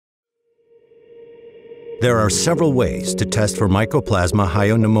There are several ways to test for Mycoplasma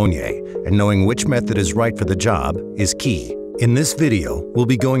hyopneumoniae, and knowing which method is right for the job is key. In this video, we'll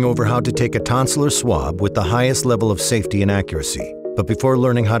be going over how to take a tonsillar swab with the highest level of safety and accuracy. But before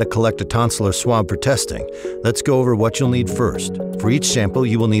learning how to collect a tonsillar swab for testing, let's go over what you'll need first. For each sample,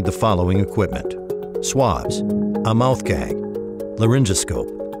 you will need the following equipment: swabs, a mouth gag,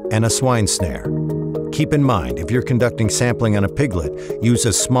 laryngoscope, and a swine snare. Keep in mind, if you're conducting sampling on a piglet, use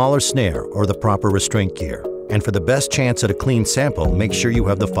a smaller snare or the proper restraint gear. And for the best chance at a clean sample, make sure you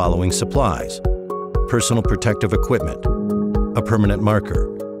have the following supplies: personal protective equipment, a permanent marker,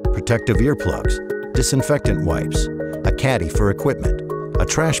 protective earplugs, disinfectant wipes, a caddy for equipment, a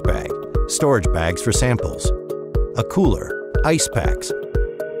trash bag, storage bags for samples, a cooler, ice packs,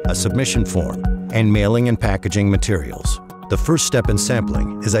 a submission form, and mailing and packaging materials. The first step in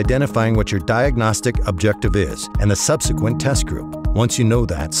sampling is identifying what your diagnostic objective is and the subsequent test group. Once you know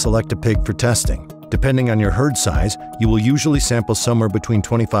that, select a pig for testing. Depending on your herd size, you will usually sample somewhere between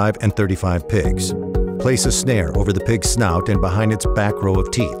 25 and 35 pigs. Place a snare over the pig's snout and behind its back row of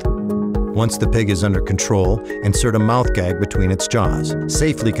teeth. Once the pig is under control, insert a mouth gag between its jaws.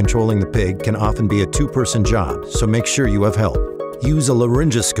 Safely controlling the pig can often be a two-person job, so make sure you have help. Use a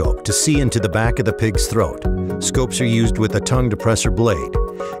laryngoscope to see into the back of the pig's throat. Scopes are used with a tongue depressor blade.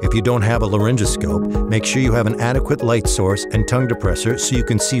 If you don't have a laryngoscope, make sure you have an adequate light source and tongue depressor so you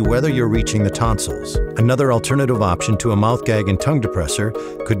can see whether you're reaching the tonsils. Another alternative option to a mouth gag and tongue depressor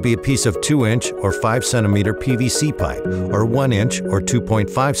could be a piece of 2-inch or 5 centimeter PVC pipe, or 1-inch or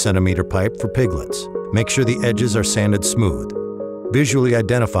 2.5 centimeter pipe for piglets. Make sure the edges are sanded smooth. Visually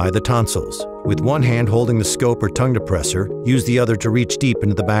identify the tonsils. With one hand holding the scope or tongue depressor, use the other to reach deep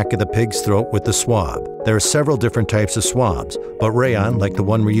into the back of the pig's throat with the swab. There are several different types of swabs, but rayon, like the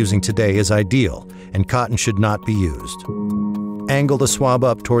one we're using today, is ideal, and cotton should not be used. Angle the swab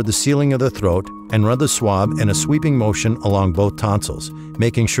up toward the ceiling of the throat and run the swab in a sweeping motion along both tonsils,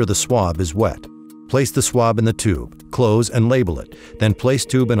 making sure the swab is wet. Place the swab in the tube, close and label it, then place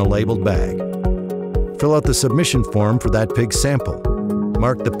tube in a labeled bag. Fill out the submission form for that pig's sample.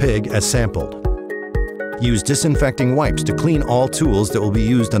 Mark the pig as sampled. Use disinfecting wipes to clean all tools that will be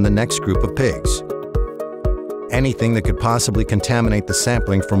used on the next group of pigs. Anything that could possibly contaminate the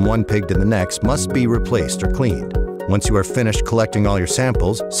sampling from one pig to the next must be replaced or cleaned. Once you are finished collecting all your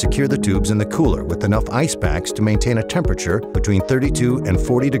samples, secure the tubes in the cooler with enough ice packs to maintain a temperature between 32 and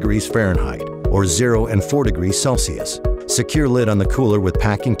 40 degrees Fahrenheit, or 0 and 4 degrees Celsius. Secure lid on the cooler with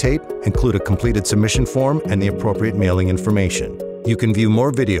packing tape, include a completed submission form and the appropriate mailing information. You can view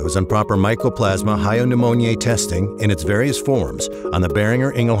more videos on proper Mycoplasma hyopneumoniae testing in its various forms on the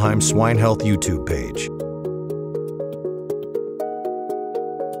Boehringer Ingelheim Swine Health YouTube page.